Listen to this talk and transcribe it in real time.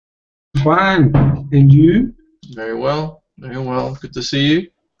Fine. And you? Very well, very well. Good to see you.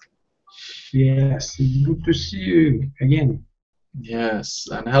 Yes, it's good to see you again. Yes,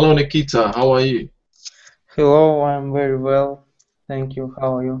 and hello Nikita, how are you? Hello, I'm very well. Thank you.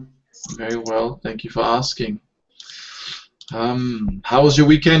 How are you? Very well, thank you for asking. How was your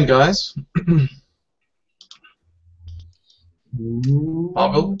weekend, guys?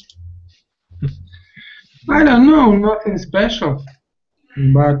 Pavel? Mm, I don't know, nothing special.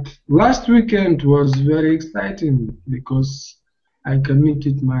 But last weekend was very exciting because I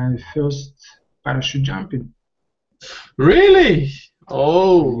committed my first parachute jumping. Really?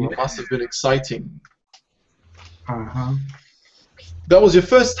 Oh, Yeah. it must have been exciting. Uh-huh. That was your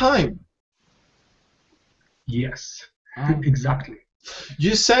first time. Yes, Um, exactly.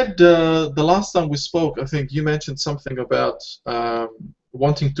 you said the last time we spoke, I think you mentioned something about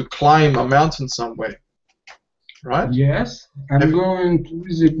wanting to climb a mountain somewhere, right? Yes, I'm Have, going to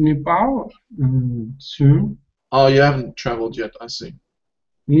visit Nepal soon oh, you haven't traveled yet, I see.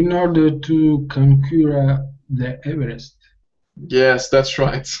 in order to conquer the Everest. Yes, that's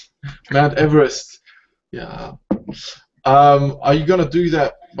right. Mount Everest. Yeah. Are you gonna do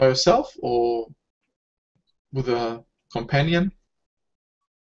that by yourself or with a companion?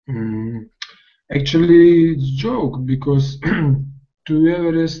 Mm, Actually, it's joke because to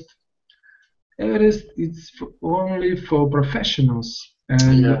Everest it's only for professionals,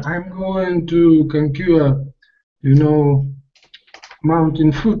 and Yeah. I'm going to conquer, you know,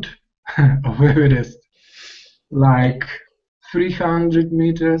 mountain foot of Everest, like 300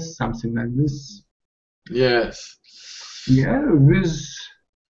 meters, something like this. Yes. Yeah,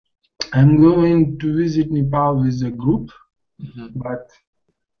 I'm going to visit Nepal with a group, Hmm. but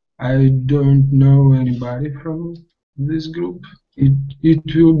I don't know anybody from this group.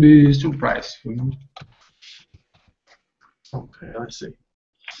 It will be a surprise for me. Okay, I see.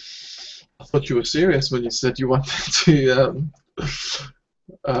 I thought you were serious when you said you wanted to,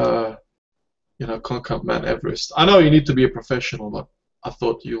 uh, conquer Mount Everest. I know you need to be a professional, but I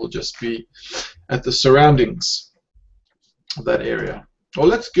thought you will just be at the surroundings of that area. Oh,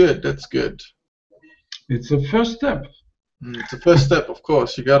 that's good. That's good. It's a first step. It's the first step, of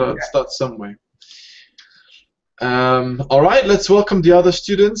course. You gotta start somewhere. All right, let's welcome the other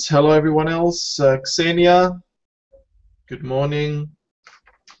students. Hello, everyone else. Xenia, good morning.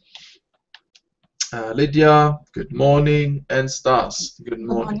 Lydia, good morning. And Stas, good Good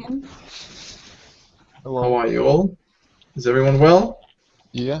morning. morning. How Hello. are you all? Is everyone well?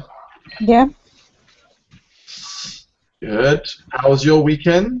 Yeah. Yeah, Good. How was your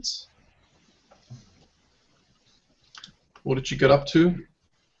weekend? What did you get up to?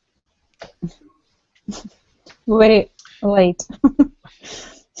 very late.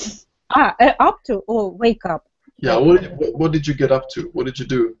 Up to or wake up. Yeah, Wake up. what did you get up to? What did you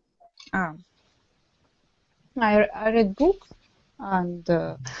do? Ah, I read books and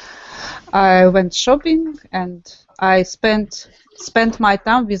I went shopping and I spent my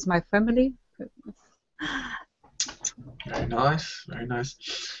time with my family. Very nice, very nice.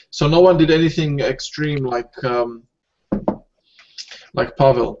 So no one did anything extreme like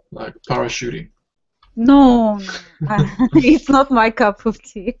Pavel, like parachuting. No, no, it's not my cup of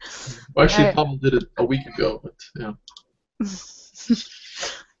tea. Well, actually, I, Pavel did it a week ago, but yeah.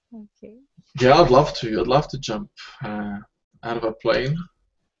 okay. Yeah, I'd love to. I'd love to jump out of a plane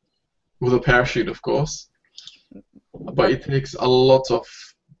with a parachute, of course. But it takes a lot of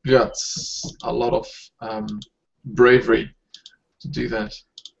guts, a lot of bravery to do that.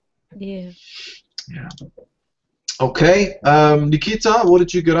 Yeah. Yeah. Okay, Nikita, what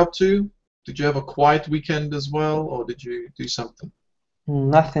did you get up to? Did you have a quiet weekend as well, or did you do something?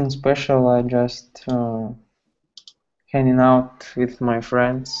 Nothing special. I just hanging out with my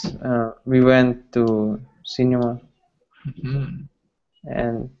friends. We went to cinema, Hmm.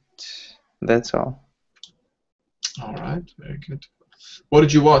 and that's all. All right, very good. What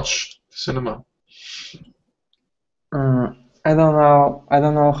did you watch? Cinema. Uh, I don't know. I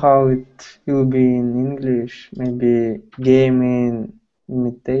don't know how it will be in English. Maybe gaming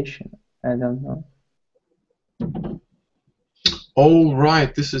imitation. I don't know. Oh,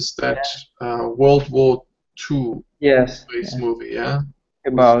 right, this is that World War II Yes. based Yeah. movie, yeah? With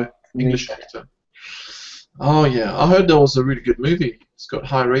the About English this. actor. Oh, yeah, I heard that was a really good movie. It's got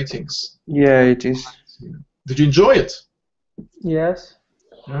high ratings. Yeah, it is. Did you enjoy it? Yes.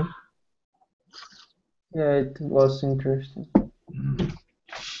 Yeah. Yeah, it was interesting. Mm.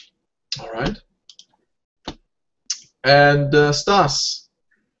 All right. And Stas,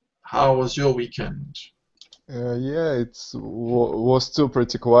 how was your weekend? Yeah, was still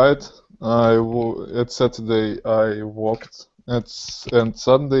pretty quiet. At Saturday I walked And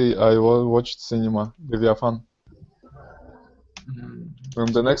Sunday I watched cinema, Leviathan.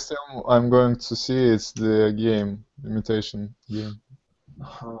 And the next film I'm going to see is the game, imitation game.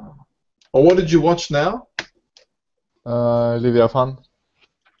 Oh, what did you watch now? Leviathan.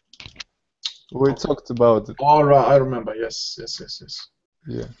 We talked about it. All right, I remember. Yes.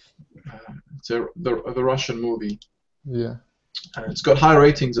 Yeah, It's the Russian movie. yeah, It's got high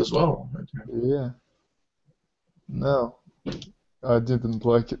ratings as well. yeah. No, I didn't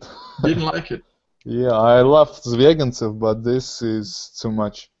like it. Didn't like it. Yeah, I loved Звягинцев, but this is too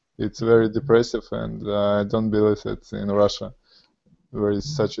much. It's very depressive, and I don't believe it in Russia. There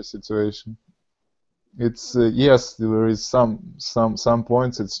is such a situation. It's yes, there is some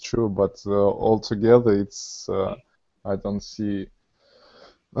points. It's true, but altogether, it's I don't see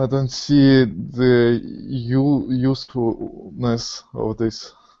the usefulness of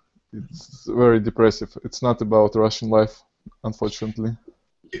this. It's very depressive. It's not about Russian life, unfortunately.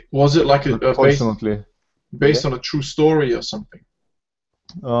 Was it like Unfortunately. based on a true story or something?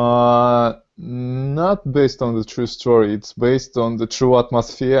 Not based on the true story. It's based on the true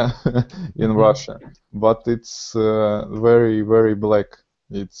atmosphere in Russia, but it's very, very black.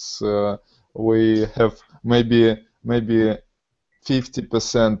 It's we have maybe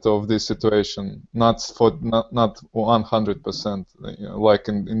 50% of this situation, not 100%, like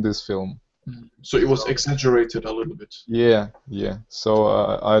in this film. So it was exaggerated a little bit. Yeah. So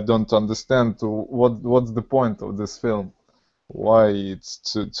I don't understand what's the point of this film. Why it's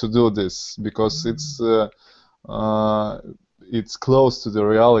to do this? Because it's close to the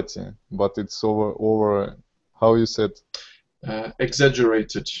reality, but it's over how you said?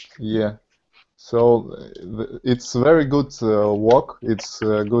 Exaggerated. Yeah. So it's very good work. It's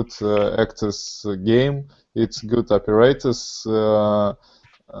a good actors game. It's good apparatus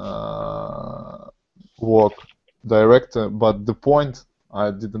work, director. But the point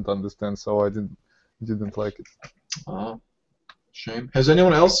I didn't understand, so I didn't like it. Shame. Has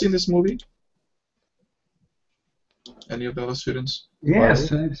anyone else seen this movie? Any of the other students? Yes,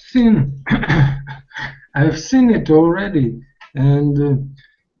 I've seen it already, and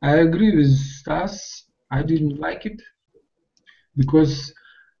I agree with Stas. I didn't like it because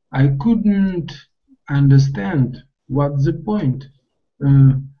I couldn't understand what's the point.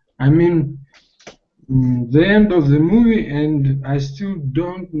 I mean, the end of the movie, and I still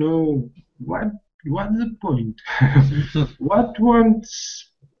don't know what's the point. What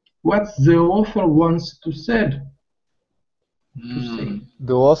the author wants to say.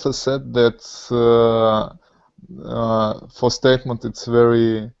 The author said that for statement it's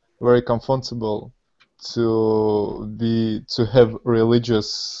very, very comfortable to have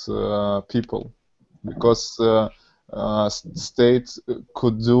religious people, because state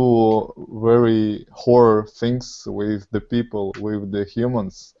could do very horror things with the people, with the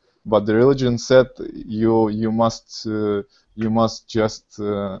humans, but the religion said you must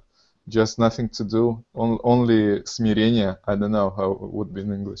just nothing to do, only смирение. I don't know how it would be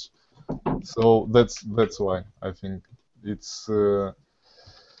in English. So that's why I think it's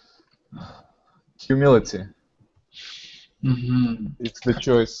humility. It's the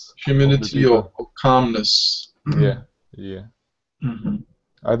choice. Humility or calmness. Yeah.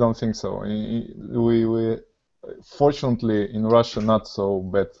 I don't think so. We fortunately in Russia not so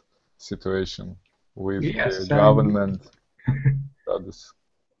bad situation with the government status.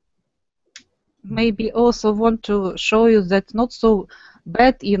 Maybe also want to show you that not so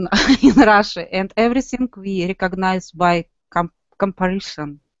bad in Russia, and everything we recognize by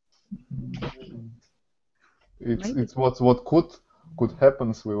comparison. It's what could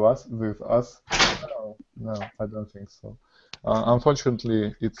happen with us. No, I don't think so.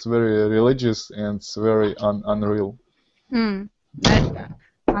 Unfortunately, it's very religious and it's very unreal.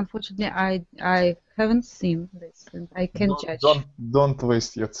 Unfortunately, I haven't seen this, and I can't judge. Don't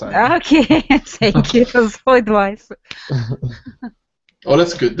waste your time. Okay, thank you for advice. Oh,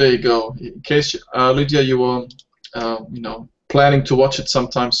 that's good. There you go. In case Lydia, you were, planning to watch it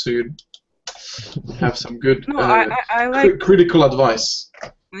sometime soon, have some good I like critical advice.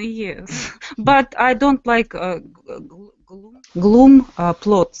 Yes, but I don't like gloom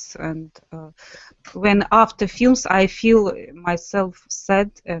plots, and when after films I feel myself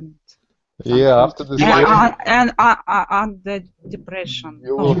sad and after this and under depression.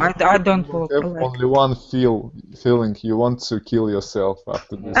 I don't work have like. only one feeling. You want to kill yourself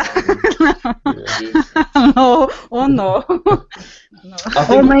after this. No, oh no. No.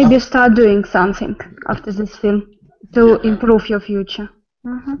 Or maybe start doing something after this film to improve your future.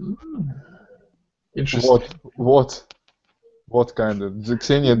 Interesting. What? What kind of?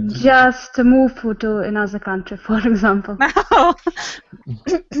 Xenia, Just move to another country, for example.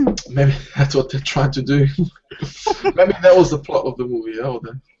 Maybe that's what they're trying to do. Maybe that was the plot of the movie, or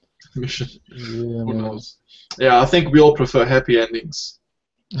the mission. yeah, Who man. knows? Yeah, I think we all prefer happy endings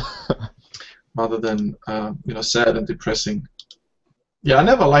rather than sad and depressing. Yeah, I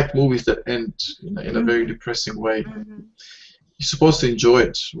never liked movies that end in a very depressing way. You're supposed to enjoy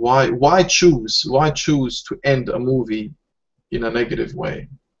it. Why choose? Why choose to end a movie in a negative way?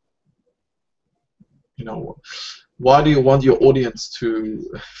 Why do you want your audience to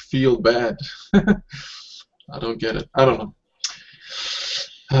feel bad? I don't get it. I don't know.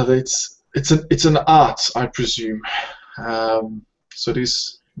 It's an art, I presume. So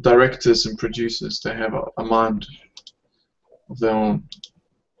these directors and producers, they have a mind of their own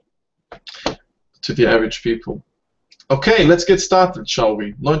to the average people. Okay, let's get started, shall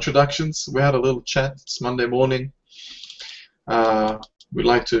we? No introductions. We had a little chat. It's Monday morning. We'd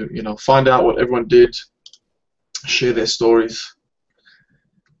like to, find out what everyone did, share their stories,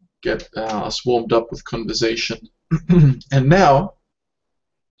 get us warmed up with conversation. And now,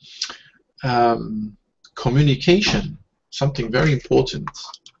 communication, something very important,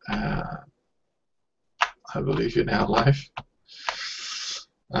 I believe, in our life.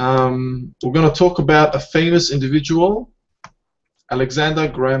 We're going to talk about a famous individual, Alexander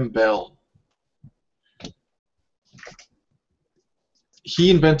Graham Bell.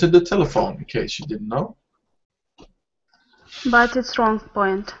 He invented the telephone, in case you didn't know. But it's wrong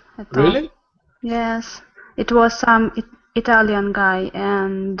point at all. Really? Yes, it was some Italian guy,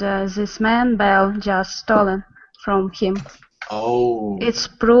 and this man Bell just stolen from him. Oh. It's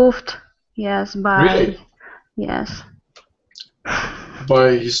proved, yes, by Really? yes,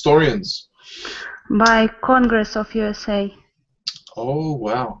 By historians. by Congress of USA. Oh,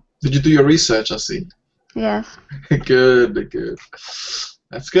 wow. Did you do your research, I see? Yes. Good, good.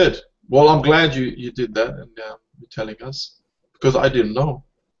 That's good. Well, I'm glad you did that and you're telling us, because I didn't know.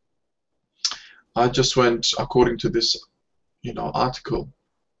 I just went according to this, article.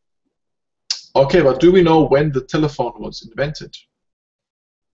 Okay, but do we know when the telephone was invented?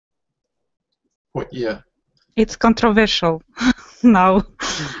 What year? It's controversial now.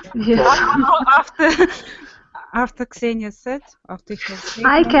 Yes. After Xenia said, after her statement.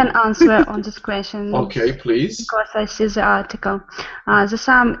 I can answer on this question. Okay, please. Because I see the article. There's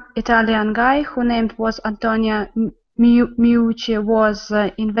some Italian guy who named was Antonio Meucci was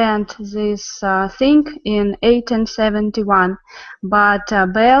invent this thing in 1871, but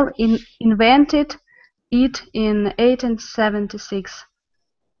Bell invented it in 1876.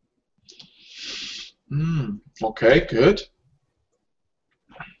 Okay, good.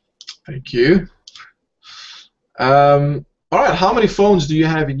 Thank you. All right, how many phones do you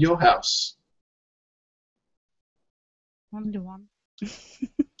have in your house? Only one.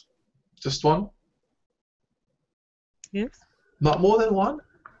 Just one? Yes. Not more than one?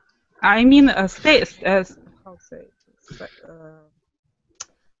 I mean, how say it?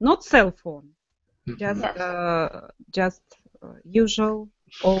 Not cell phone. Just usual,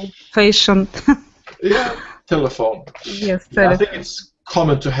 old-fashioned. Yeah, telephone. Yes, I telephone. think it's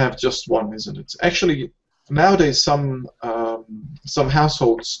common to have just one, isn't it? Actually, nowadays some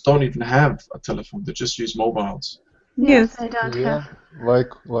households don't even have a telephone; they just use mobiles. Yes. I don't Yeah, have.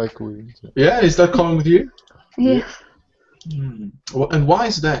 like we. Yeah, is that common with you? Yes. Well, and why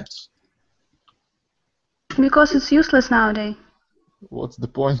is that? Because it's useless nowadays. What's the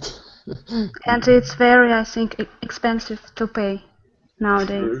point? And it's very, I think, expensive to pay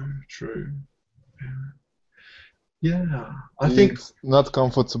nowadays. True. Yeah, I think It's not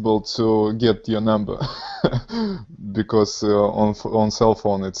comfortable to get your number because on cell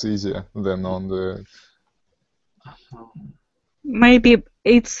phone it's easier than on the. Maybe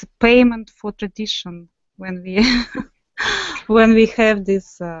it's payment for tradition when we when we have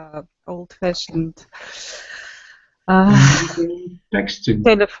this old-fashioned Texting.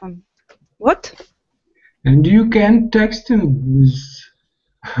 telephone. What? And you can text him with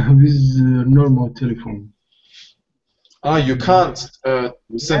normal telephone. you can't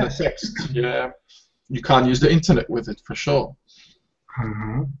send a Yes. text. Yeah, you can't use the internet with it for sure.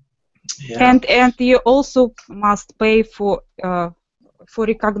 Uh-huh. Yeah. And you also must pay for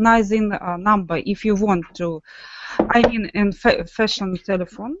recognizing a number if you want to. I mean, in fashion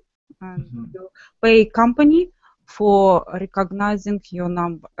telephone, and you pay company for recognizing your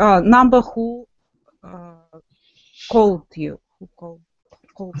number who called you,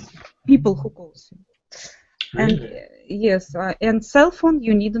 calls people who calls you. And Really? yes, and cell phone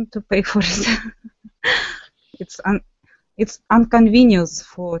you needn't to pay for it. It's inconvenience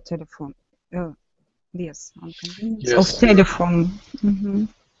for telephone. Yes, inconvenience Yes. of telephone. Mhm.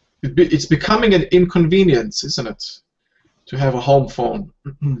 It's becoming an inconvenience, isn't it, to have a home phone?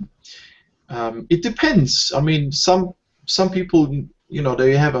 It depends. I mean, some people, you know,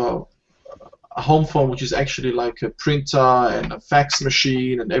 they have a home phone which is actually like a printer and a fax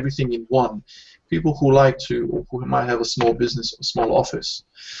machine and everything in one. People who like to, or who might have a small business, a small office,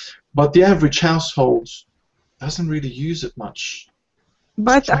 but the average household doesn't really use it much.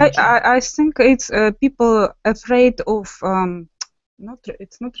 But I think it's people afraid of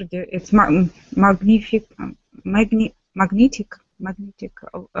it's magnetic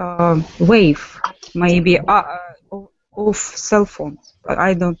wave maybe of cell phones.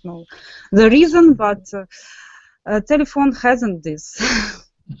 I don't know the reason, but telephone hasn't this.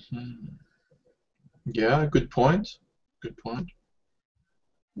 Yeah, good point. Good point.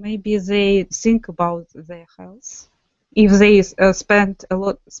 Maybe they think about their health. If they spend a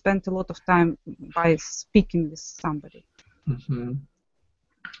lot of time by speaking with somebody. True.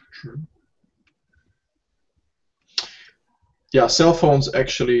 Yeah, cell phones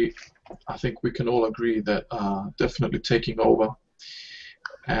actually, I think we can all agree that are definitely taking over,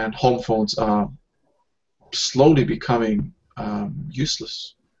 and home phones are slowly becoming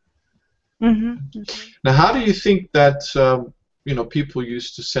useless. Now, how do you think that you know, people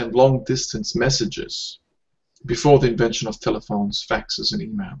used to send long distance messages before the invention of telephones, faxes, and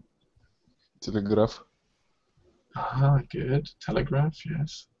email? Telegraph. Ah, good. Telegraph,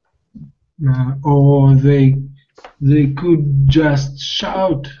 yes. Or they could just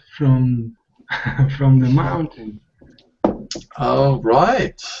shout from from the mountain. Oh,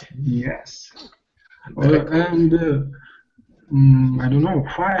 right. Yes. Very cool. And I don't know,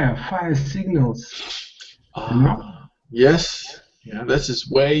 fire signals. Yes. Yeah, this is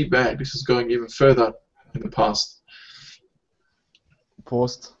way back. This is going even further in the past.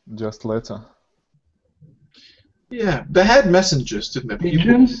 Post, just letter. Yeah, they had messengers, didn't they?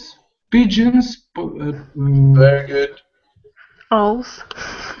 Pigeons. Very good. Owls.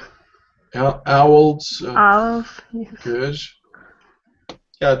 Yeah, owls. Owls. Yes. Good.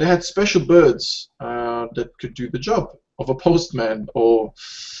 Yeah, they had special birds that could do the job of a postman or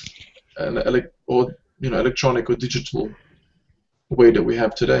electronic or digital way that we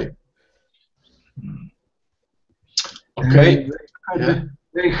have today. Okay.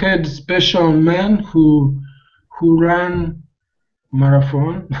 They had special men who ran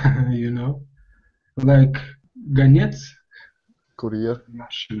marathon, you know, like Ganets. Courier.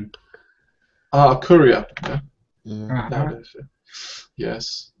 Russian. Courier. Yeah. Nowadays,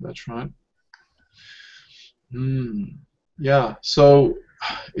 yes, that's right. Yeah, so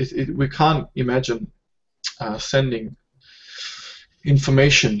we can't imagine sending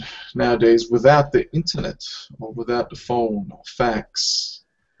information nowadays without the internet or without the phone or fax,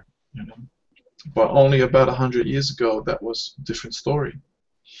 you know. But only about 100 years ago, that was a different story,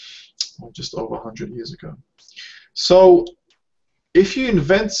 or just over 100 years ago. So, if you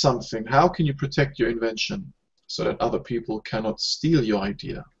invent something, how can you protect your invention so that other people cannot steal your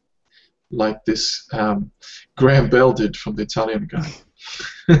idea, like this Graham Bell did from the Italian guy?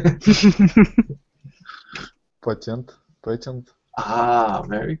 Patent. Ah,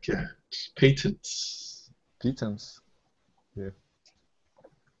 very good. Patents. Yeah.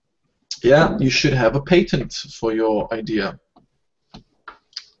 Yeah, you should have a patent for your idea.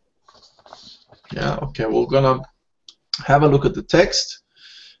 Yeah, okay, we're gonna have a look at the text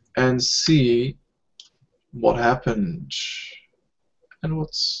and see what happened and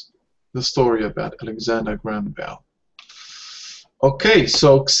what's the story about Alexander Graham Bell. Okay,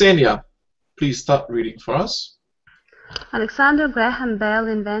 so Ksenia, please start reading for us. Alexander Graham Bell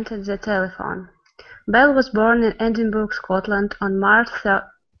invented the telephone. Bell was born in Edinburgh, Scotland on March 3rd,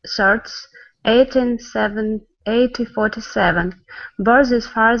 1847. Both his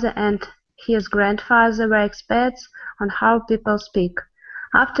father and his grandfather were experts on how people speak.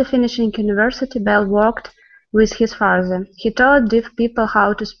 After finishing university, Bell worked with his father. He taught deaf people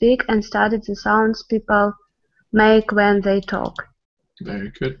how to speak and studied the sounds people make when they talk. Very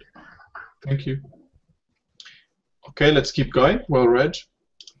good. Thank you. Okay, let's keep going. Well read.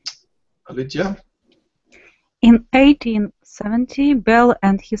 Lydia? In 1870, Bell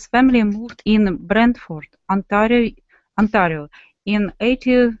and his family moved in Brantford, Ontario. In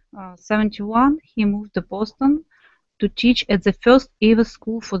 1871, he moved to Boston to teach at the first ever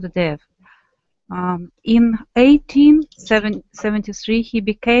school for the deaf. In 1873, he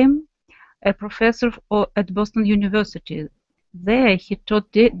became a professor at Boston University. There, he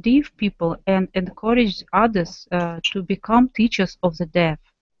taught deaf people and encouraged others to become teachers of the deaf.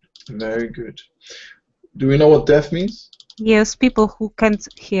 Very good. Do we know what deaf means? Yes, people who can't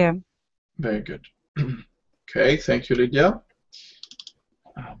hear. Very good. Okay, thank you, Lydia.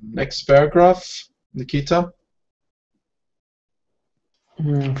 Next paragraph, Nikita.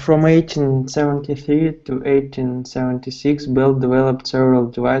 From 1873 to 1876, Bell developed several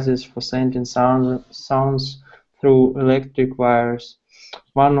devices for sending sounds through electric wires.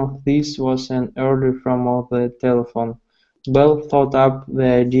 One of these was an early form of the telephone. Bell thought up the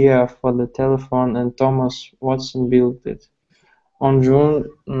idea for the telephone and Thomas Watson built it. On June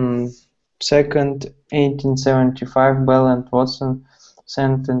 2nd, 1875, Bell and Watson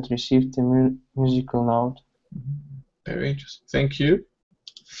sent and received a musical note. Very interesting. Thank you.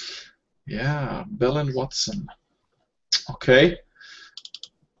 Yeah, Bell and Watson. Okay.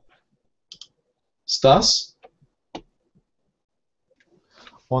 Stas?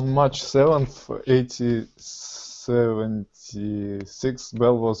 On March 7th, 1876,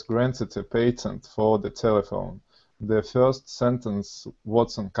 Bell was granted a patent for the telephone. The first sentence,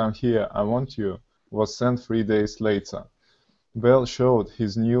 "Watson, come here, I want you," was sent 3 days later. Bell showed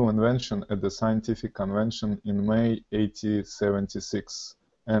his new invention at the Scientific Convention in May 1876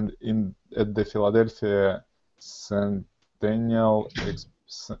 and at the Philadelphia Centennial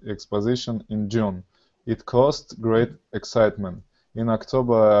Exposition in June. It caused great excitement. In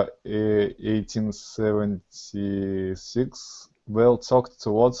October 1876, Bell talked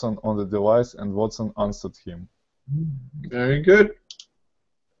to Watson on the device and Watson answered him. Very good.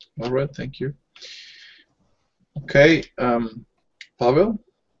 All right, thank you. Okay, Pavel?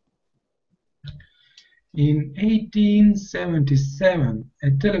 In 1877,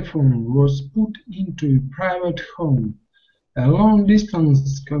 a telephone was put into a private home. A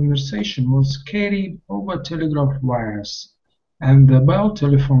long-distance conversation was carried over telegraph wires, and the Bell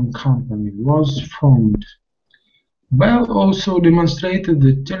Telephone Company was formed. Bell also demonstrated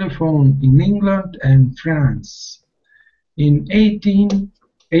the telephone in England and France. In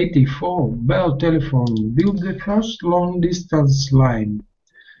 1884, Bell Telephone built the first long-distance line.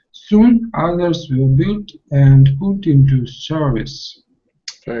 Soon others were built and put into service.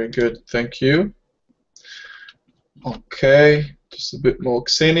 Very good, thank you. Okay, just a bit more.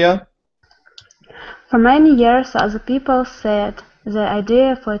 Ksenia? For many years, other people said the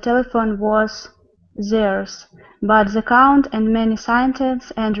idea for a telephone was theirs, but the Count and many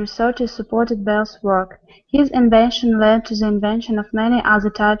scientists and researchers supported Bell's work. His invention led to the invention of many other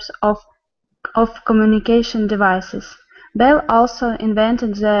types of communication devices. Bell also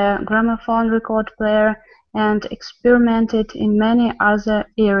invented the gramophone record player and experimented in many other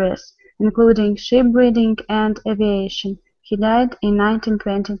areas, including shipbuilding and aviation. He died in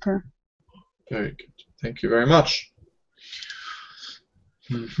 1922. Very good. Thank you very much.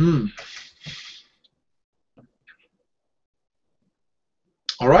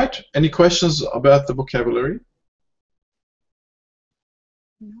 All right. Any questions about the vocabulary?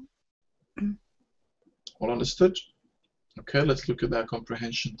 No. All understood? Okay, let's look at that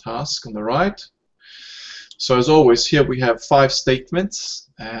comprehension task on the right. So as always, here we have 5 statements,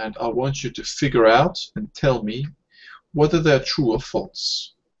 and I want you to figure out and tell me whether they're true or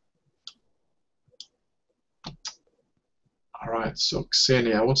false. All right, so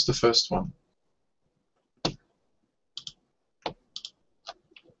Ksenia, what's the first one?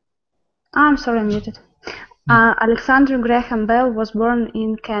 I'm sorry, I'm muted. Alexander Graham Bell was born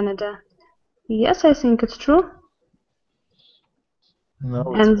in Canada. Yes, I think it's true.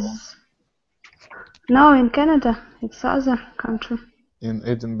 No, it's wrong. No, in Canada. It's other country. In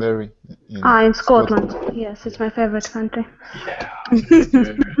Edinburgh. In Scotland. Yes, it's my favorite country. Yeah.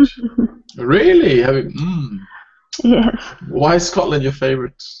 Good. Really? Yes. Why is Scotland your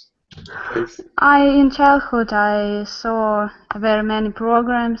favorite place? In childhood I saw very many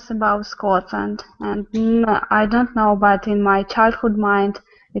programs about Scotland, and I don't know, but in my childhood mind,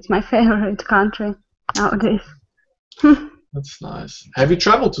 it's my favorite country nowadays. That's nice. Have you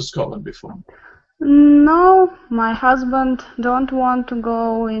traveled to Scotland before? No, my husband don't want to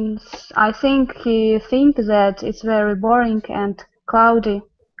go in. I think he thinks that it's very boring and cloudy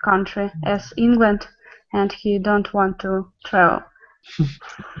country as England, and he don't want to travel.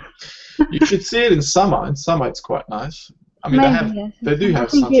 You should see it in summer. In summer, it's quite nice. I mean, Maybe, they do have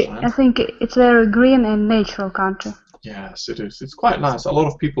sunshine. sunshine. I think it's very green and natural country. Yes, it is. It's quite nice. A lot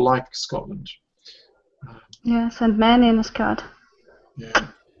of people like Scotland. Yes, and many in Scotland. Yeah.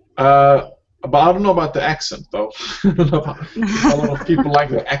 But I don't know about the accent, though. I don't know about, a lot of people like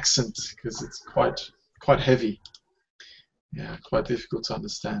the accent because it's quite heavy. Yeah, quite difficult to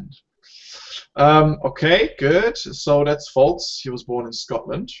understand. Okay, good. So that's false. He was born in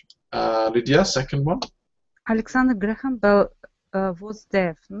Scotland. Lydia, second one. Alexander Graham Bell was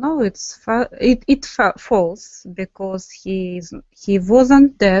deaf. No, it's false because he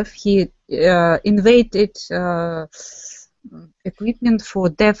wasn't deaf. He invented equipment for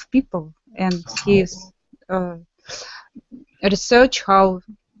deaf people, and he research how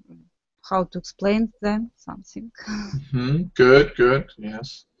to explain them something. Good, good,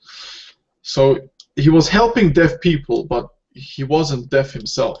 yes. So he was helping deaf people, but he wasn't deaf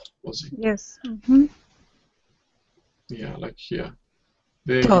himself, was he? Yes. Yeah, like here.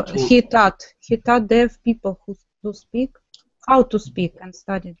 So he taught deaf people how to speak and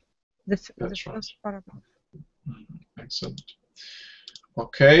studied the first paragraph. Excellent.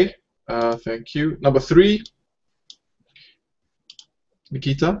 Okay, thank you. Number 3,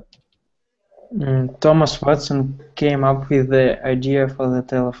 Nikita. Thomas Watson came up with the idea for the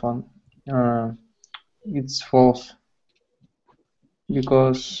telephone. It's false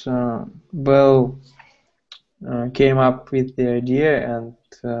because Bell came up with the idea and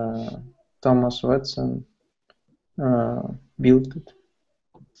Thomas Watson built it.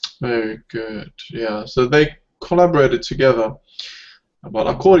 Very good. Yeah, so they collaborated together. But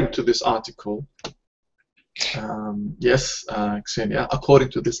according to this article, yes, Ksenia, according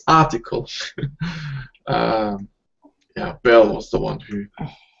to this article, yeah, Bell was the one who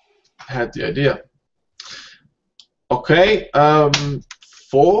had the idea. Okay,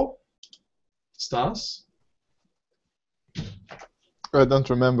 4 stars. I don't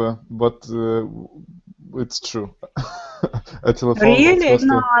remember, but it's true. A telephone Really? was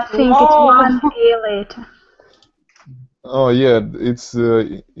No, I think it's 1 year later. Oh yeah, it's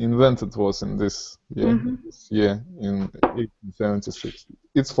invented was in this year, in 1876.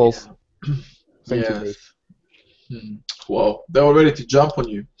 It's false. Thank you, guys. Whoa, they were ready to jump on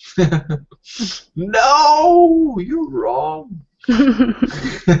you. No, you're wrong.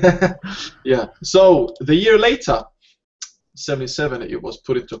 Yeah, so the year later, 77, it was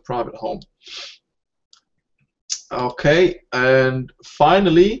put into a private home. Okay, and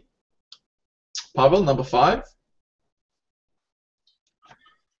finally, Pavel, number 5.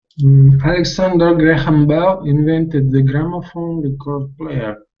 Alexander Graham Bell invented the gramophone record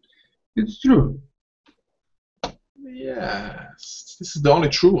player. It's true. Yes, this is the only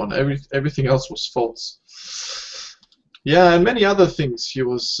true one. Everything else was false. Yeah, and many other things. He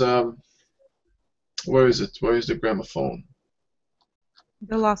was. Where is it? Where is the gramophone?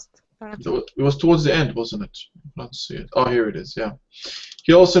 The last paragraph. It was towards the end, wasn't it? Let's see it. Oh, here it is. Yeah.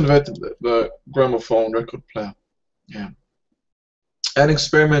 He also invented the gramophone record player. Yeah. And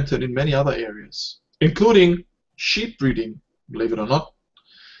experimented in many other areas, including sheep breeding, believe it or not,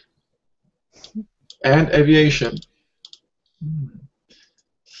 and aviation.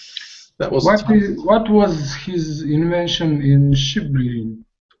 That was what was his invention in sheep breeding?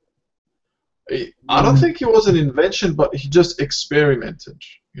 I don't think it was an invention, but he just experimented.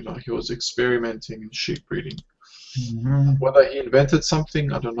 You know, he was experimenting in sheep breeding. Whether he invented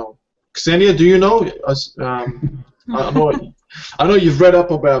something, I don't know. Ksenia, do you know? I know you've read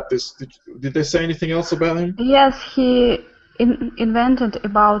up about this. Did they say anything else about him? Yes, he invented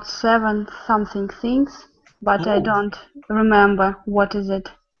about 7 something things, but I don't remember what is it.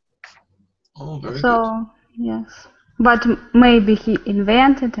 Oh, very good. So, yes. But maybe he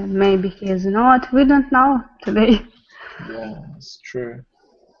invented and maybe he is not. We don't know today. Yeah, that's true.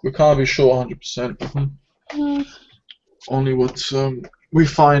 We can't be sure 100%. Yes. Only what we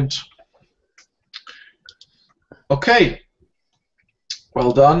find. Okay.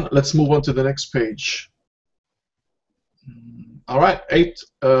 Well done. Let's move on to the next page. All right, 8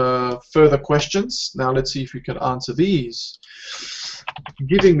 further questions. Now let's see if you can answer these,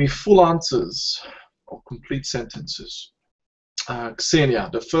 giving me full answers or complete sentences.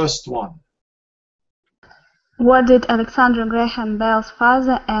 Ksenia, the first one. What did Alexander Graham Bell's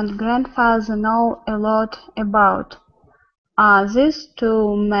father and grandfather know a lot about? These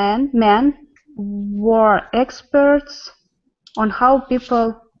 2 men were experts on how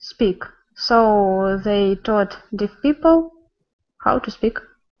people speak, so they taught deaf people how to speak.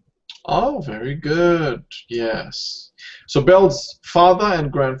 Oh, very good. Yes. So Bell's father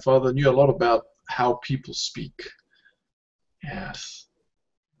and grandfather knew a lot about how people speak. Yes.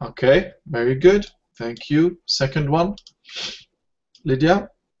 Okay, very good. Thank you. Second one. Lydia?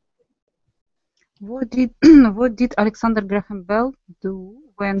 What did Alexander Graham Bell do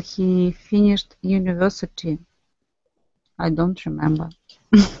when he finished university? I don't remember.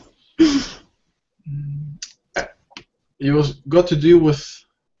 It was got to do with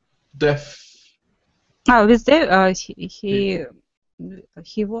deaf. Oh, with deaf, he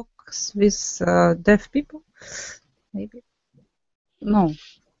works with deaf people, maybe. No.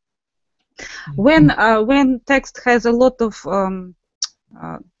 When text has a lot of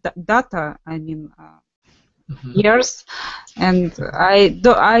data, I mean years, and I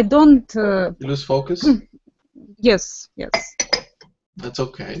don't. You lose focus? Yes. That's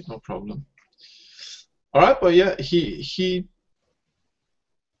okay, no problem. All right, but yeah, he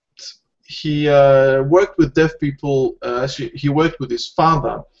worked with deaf people. Actually, he worked with his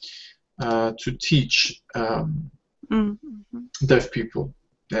father to teach deaf people,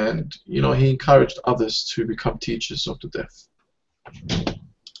 and you know, he encouraged others to become teachers of the deaf.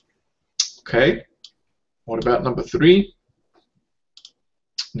 Okay, what about number 3?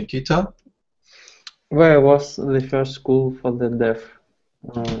 Nikita? Where was the first school for the deaf?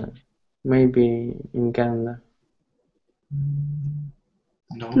 Maybe in Canada.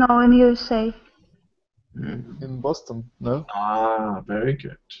 No. No, in USA. In Boston, no? Ah, very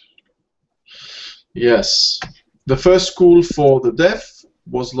good. Yes, the first school for the deaf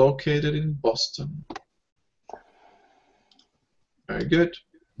was located in Boston. Very good.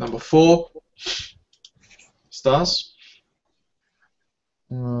 Number 4, Stas?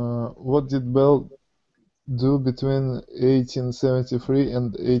 What did Bell do between 1873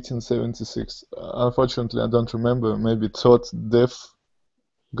 and 1876? Unfortunately, I don't remember. Maybe taught deaf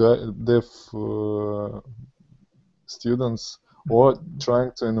students, or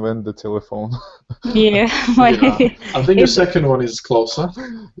trying to invent the telephone. Yeah. Yeah. I think the second one is closer.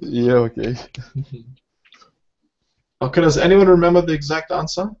 Yeah, okay. Okay, does anyone remember the exact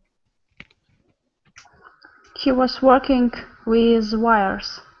answer? He was working with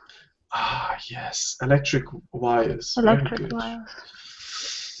wires. Ah, yes, electric wires. Very Electric good.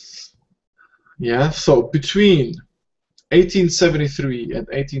 wires. Yeah, so between 1873 and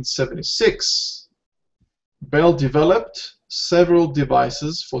 1876, Bell developed several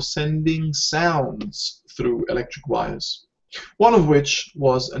devices for sending sounds through electric wires, one of which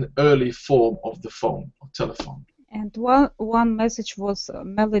was an early form of the phone, or telephone. And one message was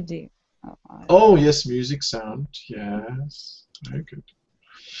melody. Oh, yes, music sound. Yes, very good.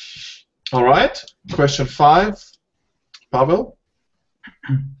 All right, question 5. Pavel?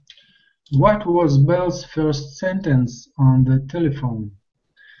 What was Bell's first sentence on the telephone?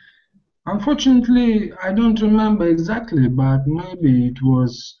 Unfortunately, I don't remember exactly, but maybe it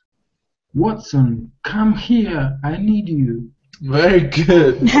was, "Watson, come here, I need you." Very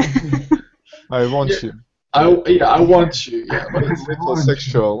good. I want Yeah. you. I want you. Yeah, but it's It was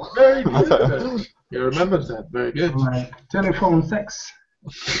sexual. very good. You remembered that. Very good. Like telephone sex.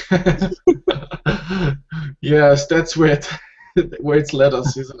 Yes, that's where it's led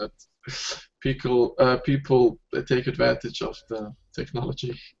us, isn't it? People they take advantage of the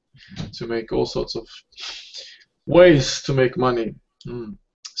technology to make all sorts of ways to make money.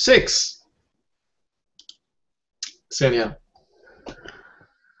 6. Ksenia.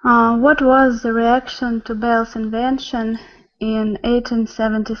 What was the reaction to Bell's invention in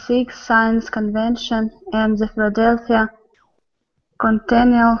 1876 Science Convention and the Philadelphia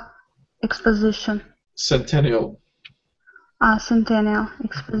Centennial Exposition? Centennial. Centennial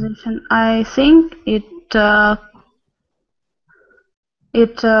Exposition. I think it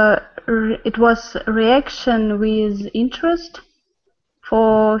was a reaction with interest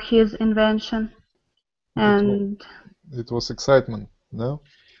for his invention, and It was excitement, no?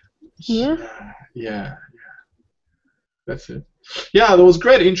 yes. Yeah. That's it. Yeah, there was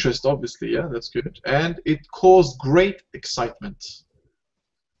great interest, obviously. Yeah, that's good, and it caused great excitement.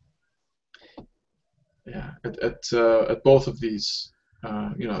 Yeah, at both of these,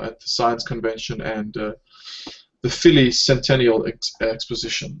 you know, at the Science Convention and the Philly Centennial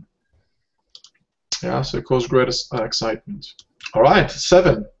Exposition. Yeah, so it caused great excitement. All right,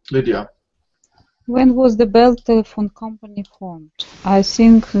 7, Lydia. When was the Bell Telephone Company formed? I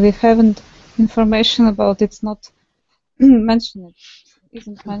think we haven't information about it's not mentioned.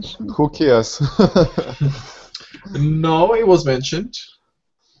 Isn't mentioned. Who cares? No, it was mentioned.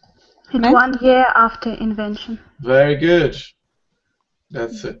 It's 1 year after invention. Very good.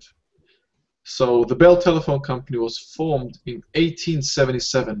 That's it. So the Bell Telephone Company was formed in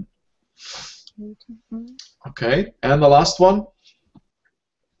 1877. Okay, and the last one,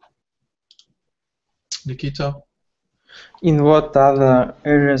 Nikita. In what other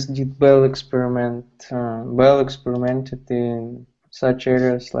areas did Bell experiment? Bell experimented in such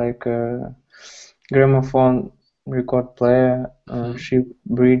areas like gramophone, record player, ship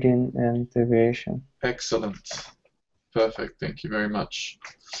breeding, and aviation. Excellent. Perfect. Thank you very much.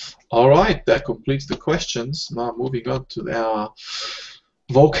 All right, that completes the questions. Now moving on to our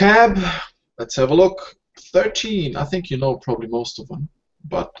vocab. Let's have a look. 13. I think you know probably most of them,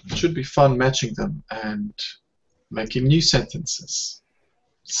 but it should be fun matching them and making new sentences.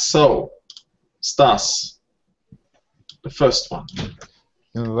 So, Stas, the first one.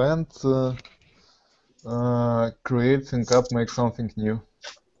 Invent, create, think up, make something new.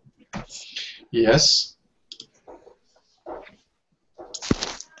 Yes.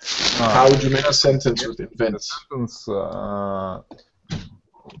 How would you make a sentence with invent? Sentence,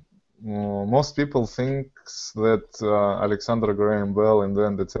 most people think that Alexander Graham Bell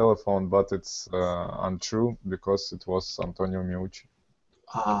invented the telephone, but it's untrue because it was Antonio Meucci.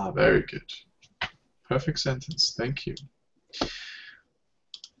 Ah, very good. Perfect sentence. Thank you.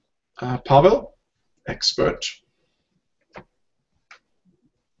 Pavel, expert.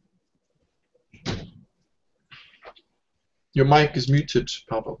 Your mic is muted,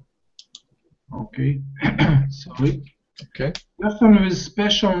 Pavel. Okay. Sorry. Okay. Person with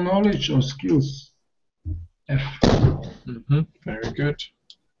special knowledge or skills. F. Very good.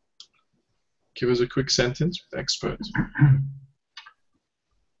 Give us a quick sentence with expert.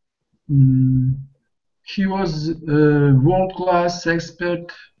 He was a world-class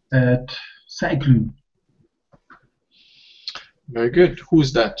expert at cycling. Very good.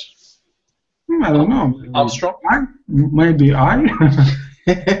 Who's that? I don't know. Armstrong? Maybe I.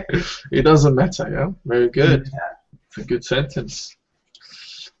 It doesn't matter, yeah? Very good. It's a good sentence.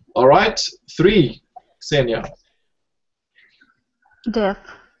 All right. 3, Ksenia. Deaf.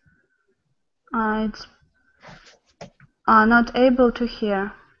 It's not able to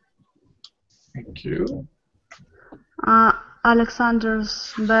hear. Thank you.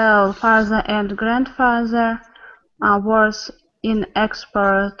 Alexander's Bell father and grandfather was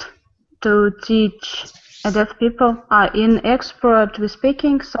inexpert to teach deaf people. Inexpert with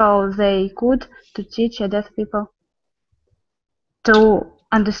speaking, so they could to teach deaf people to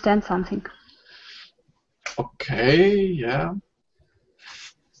understand something. Okay, yeah.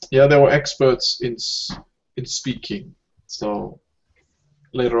 Yeah, they were experts in speaking. So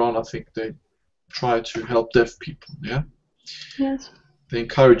later on, I think they tried to help deaf people. Yeah. Yes. They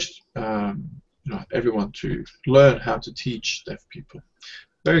encouraged everyone to learn how to teach deaf people.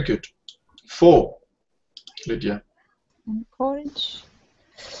 Very good. 4, Lydia. Encourage.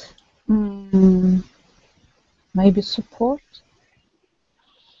 Maybe support.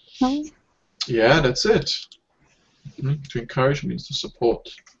 No. Yeah, that's it. To encourage means to support.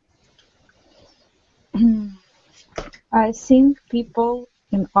 I think people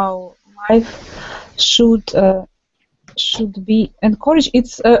in our life should be encouraged.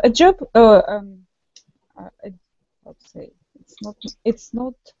 It's a job. Let's say it's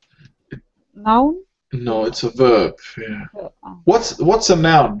not noun. No, it's a verb. Yeah. What's a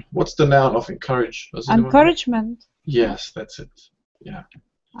noun? What's the noun of encourage? Encouragement. Yes, that's it. Yeah.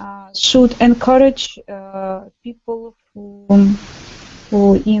 Should encourage people who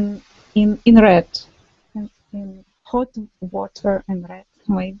in red, in hot water and red,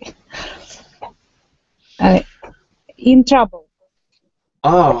 maybe in trouble.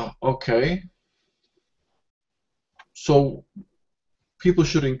 Ah, okay. So people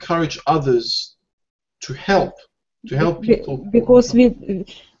should encourage others to help people. Because we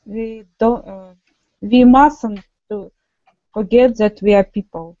don't we mustn't forget that we are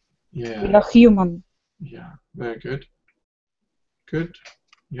people. Yeah. We are human. Yeah, very good. Good.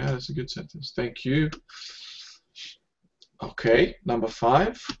 Yeah, that's a good sentence. Thank you. Okay, number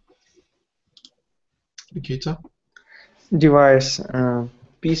 5. Nikita. Device,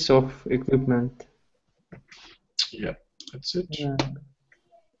 piece of equipment. Yeah, that's it.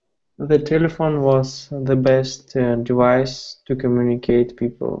 The telephone was the best device to communicate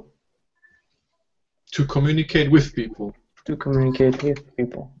people. To communicate with people. To communicate with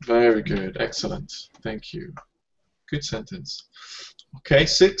people. Very good. Excellent. Thank you. Good sentence. Okay,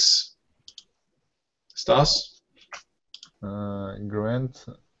 6. Stas. Grant,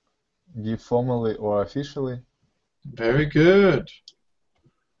 give formally or officially. Very good.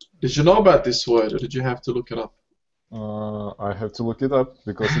 Did you know about this word, or did you have to look it up? I have to look it up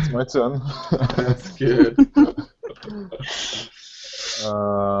because it's my turn. That's good.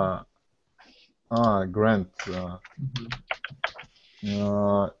 Grant.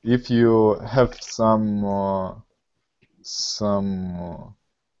 If you have some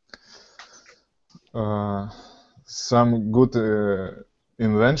good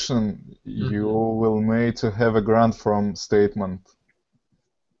invention, you will make to have a grant from statement.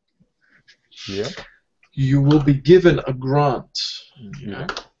 Yeah. You will be given a grant. Yeah.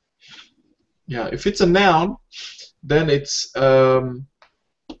 Yeah. If it's a noun, then it's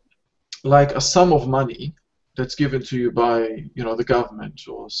like a sum of money that's given to you by the government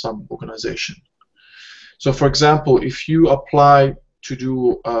or some organization. So, for example, if you apply to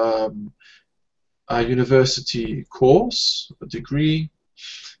do a university course, a degree,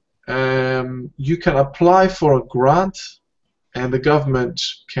 you can apply for a grant, and the government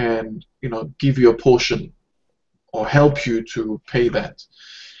can, give you a portion or help you to pay that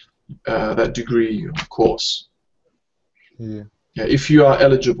degree or course. Yeah. Yeah, if you are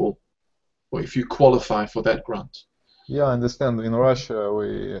eligible or if you qualify for that grant. Yeah, I understand. In Russia,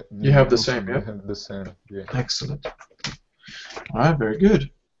 we You have the same, we yeah? have the same. Yeah. Excellent. All right, very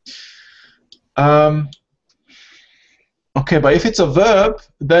good. Okay, but if it's a verb,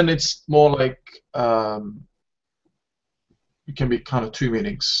 then it's more like it can be kind of two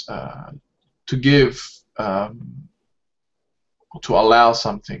meanings. To give, to allow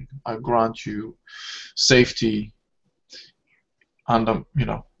something. I grant you safety under,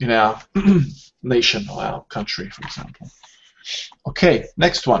 in our nation or our country, for example. Okay,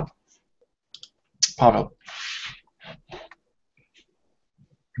 next one. Pavel.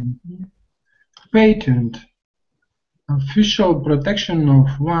 Patent. Official protection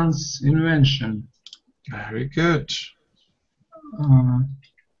of one's invention. Very good.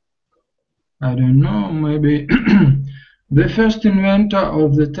 I don't know, maybe the first inventor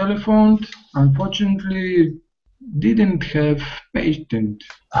of the telephone unfortunately didn't have patent.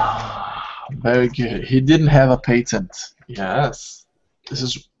 Very good. He didn't have a patent. Yes. This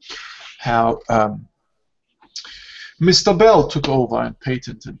is how Mr. Bell took over and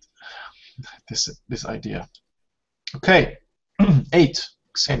patented this idea. Okay. 8.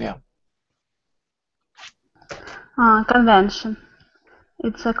 Ksenia. Convention.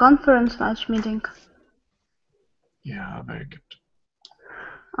 It's a conference meeting. Yeah, very good.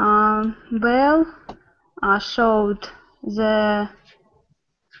 Bell showed the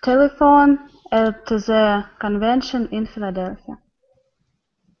telephone at the convention in Philadelphia.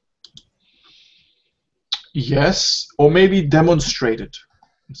 Yes, or maybe demonstrated.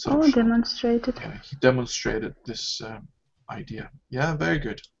 Demonstrated. Yeah, he demonstrated this idea. Yeah, very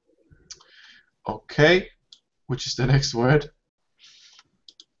good. Okay, which is the next word?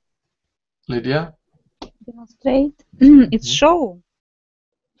 Lydia? Demonstrate. It's show.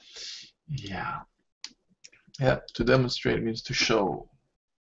 Yeah. Yeah, to demonstrate means to show.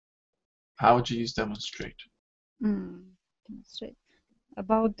 How would you use demonstrate? Demonstrate.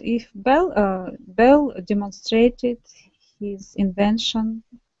 About if Bell demonstrated his invention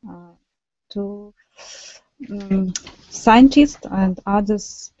to scientists and other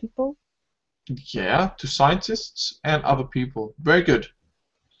people. Yeah, to scientists and other people. Very good.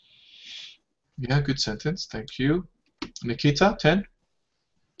 Yeah, good sentence. Thank you. Nikita, 10.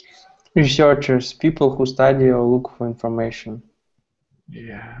 Researchers, people who study or look for information.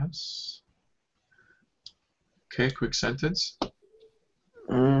 Yes. Okay, quick sentence.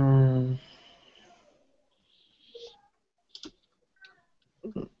 The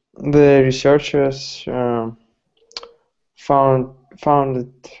researchers found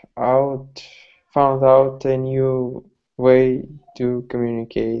out a new way to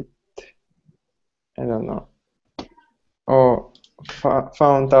communicate. I don't know. Or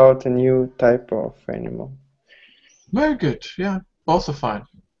found out a new type of animal. Very good. Yeah, both are fine.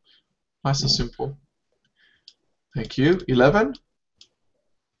 Nice and simple. Thank you. 11.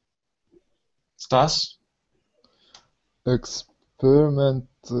 Stas? Experiment.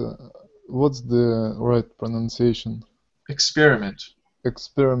 What's the right pronunciation? Experiment.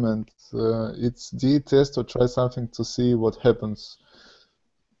 Experiment. It's test or try something to see what happens.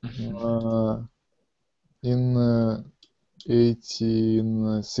 In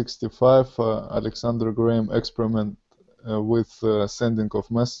 1865, Alexander Graham experiment with sending of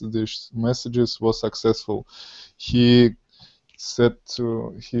messages was successful. He said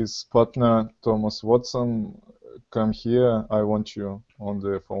to his partner Thomas Watson, "Come here, I want you on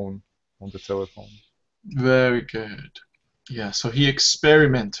the phone, on the telephone." Very good. Yeah, so he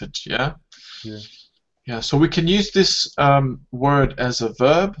experimented, yeah? Yeah. Yeah, so we can use this word as a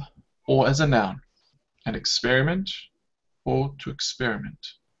verb or as a noun. An experiment or to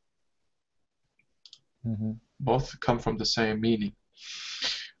experiment. Both come from the same meaning.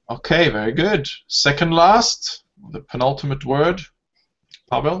 Okay, very good. Second last, the penultimate word.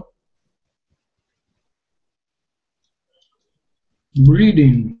 Pavel?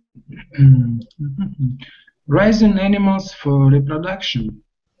 Breeding. Raising animals for reproduction.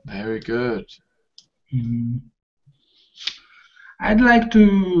 Very good. I'd like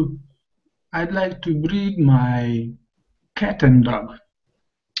to breed my cat and dog.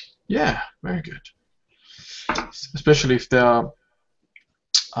 Yeah, very good. Especially if they are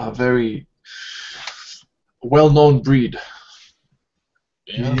a very well-known breed.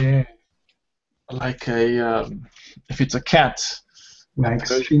 Yeah. Like if it's a cat, Like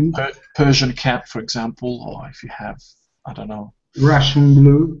Persian cat, for example, or if you have, I don't know, Russian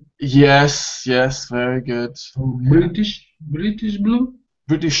blue. Yes, yes, very good. British blue.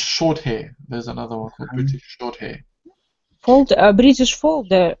 British short hair. There's another one called British short hair. British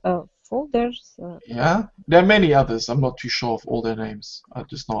folders. Yeah, there are many others. I'm not too sure of all their names. I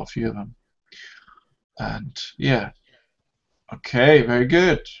just know a few of them. And yeah, okay, very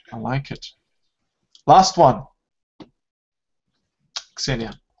good. I like it. Last one,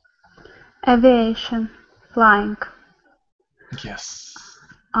 Ksenia. Aviation, flying. Yes.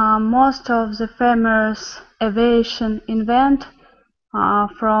 Most of the famous aviation invent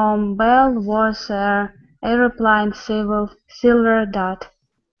from Bell was aeroplane Silver Dot.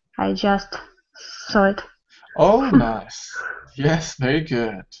 I just saw it. Oh, nice. Yes, very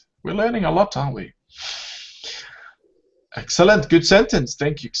good. We're learning a lot, aren't we? Excellent. Good sentence.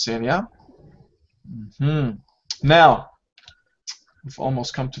 Thank you, Ksenia. Now, we've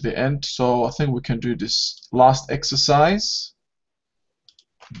almost come to the end, so I think we can do this last exercise.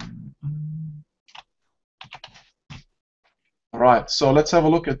 All right, so let's have a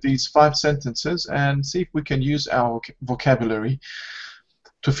look at these 5 sentences and see if we can use our vocabulary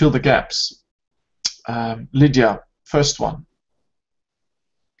to fill the gaps. Lydia, first one.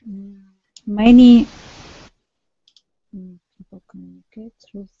 Many people communicate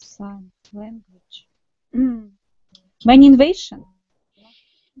through sign language. Many invasion.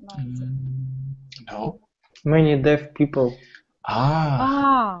 No. Many deaf people.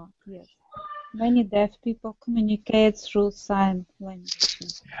 Yes. Many deaf people communicate through sign language.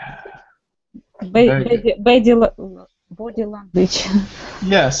 Body language.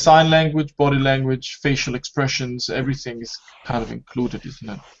 Yeah, sign language, body language, facial expressions, everything is kind of included, isn't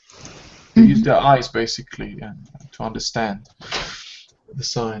it? They use their eyes basically to understand the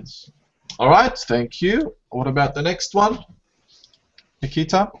signs. All right, thank you. What about the next one?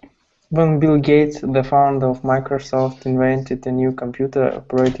 Nikita? When Bill Gates, the founder of Microsoft, invented a new computer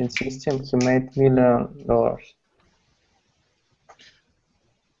operating system, he made $1 million.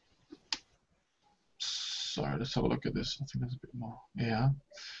 Sorry, let's have a look at this. I think there's a bit more. Yeah.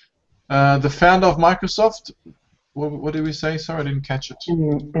 The founder of Microsoft, what did we say? Sorry, I didn't catch it.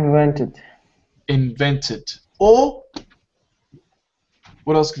 Invented. Invented. Or,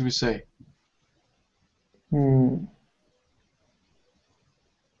 what else could we say?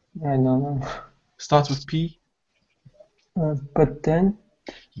 I don't know. Starts with P. Patent.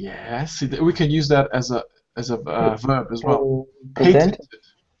 Yes, we can use that as a verb as well. Patented.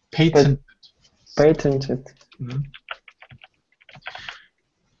 Patented. Patented.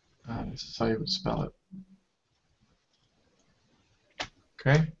 This is how you would spell it.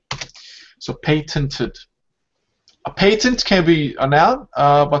 Okay. So patented. A patent can be a noun,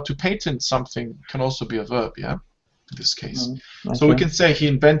 but to patent something can also be a verb, yeah? In this case. Okay. So we can say he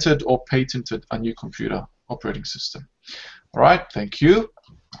invented or patented a new computer operating system. All right, thank you.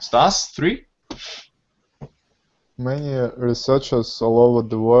 Stas, 3. Many researchers all over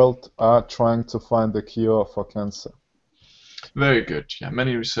the world are trying to find a cure for cancer. Very good. Yeah,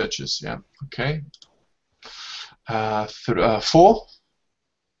 many researchers. Yeah. Okay. 4.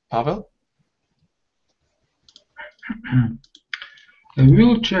 Pavel. A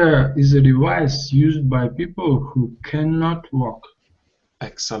wheelchair is a device used by people who cannot walk.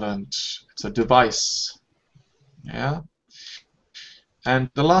 Excellent. It's a device. Yeah. And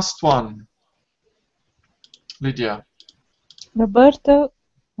the last one, Lydia. Roberto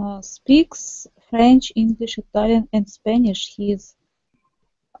speaks French, English, Italian, and Spanish. He is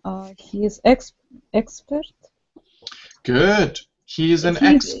expert. Good. He is an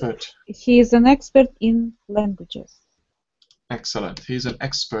expert. He is an expert in languages. Excellent. He's an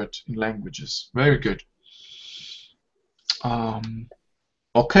expert in languages. Very good.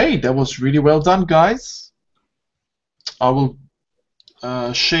 Okay, that was really well done, guys. I will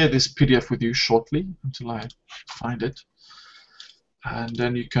share this PDF with you shortly until I find it. And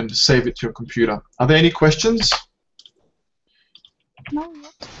then you can save it to your computer. Are there any questions? No.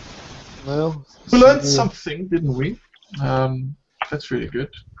 Well, We learned something, didn't we? That's really good.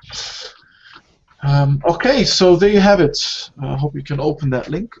 Okay, so there you have it. I hope you can open that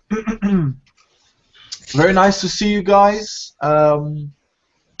link. Very nice to see you guys. I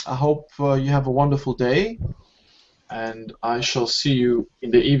hope you have a wonderful day, and I shall see you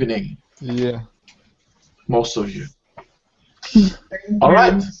in the evening. yeah. Most of you. All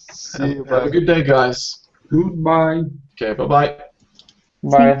right. See you. Have a good day, guys. Goodbye. Okay, bye-bye.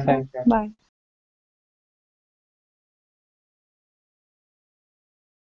 Bye. Thank you. Bye.